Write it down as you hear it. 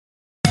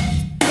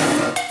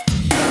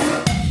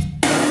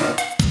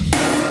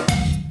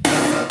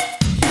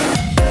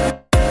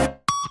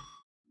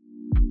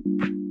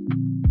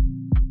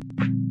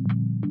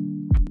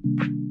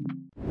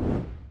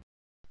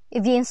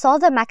If you install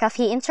the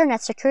McAfee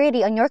Internet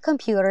Security on your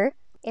computer,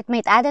 it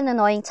might add an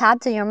annoying tab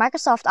to your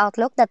Microsoft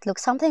Outlook that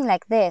looks something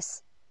like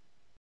this.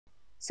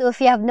 So if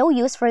you have no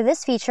use for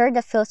this feature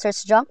that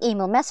filters junk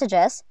email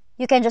messages,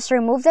 you can just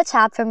remove the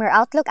tab from your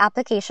Outlook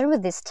application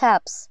with these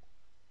steps.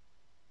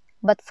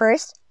 But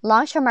first,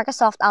 launch your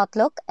Microsoft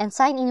Outlook and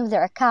sign in with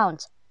your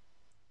account.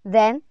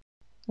 Then,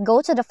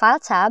 go to the File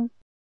tab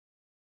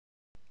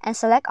and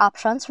select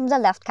Options from the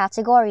left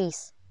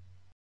categories.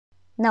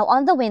 Now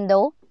on the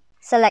window,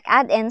 select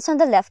Add-ins on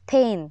the left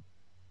pane.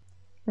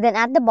 Then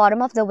at the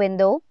bottom of the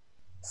window,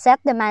 set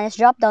the Manage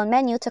drop-down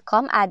menu to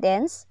COM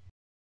Add-ins.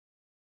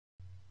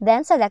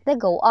 Then select the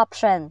Go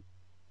option.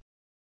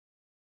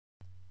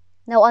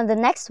 Now on the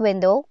next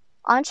window,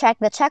 uncheck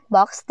the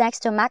checkbox next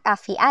to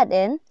McAfee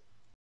Add-in.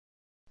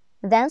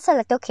 Then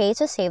select OK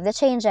to save the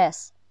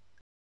changes.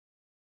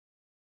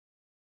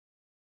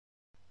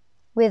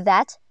 With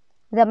that,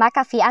 the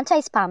McAfee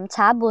Anti-Spam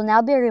tab will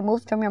now be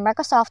removed from your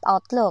Microsoft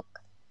Outlook.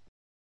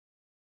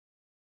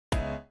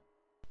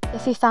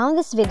 If you found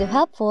this video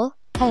helpful,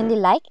 kindly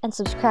like and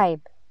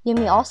subscribe. You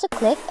may also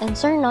click and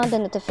turn on the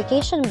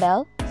notification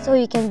bell so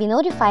you can be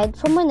notified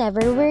from whenever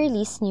we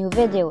release new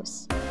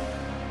videos.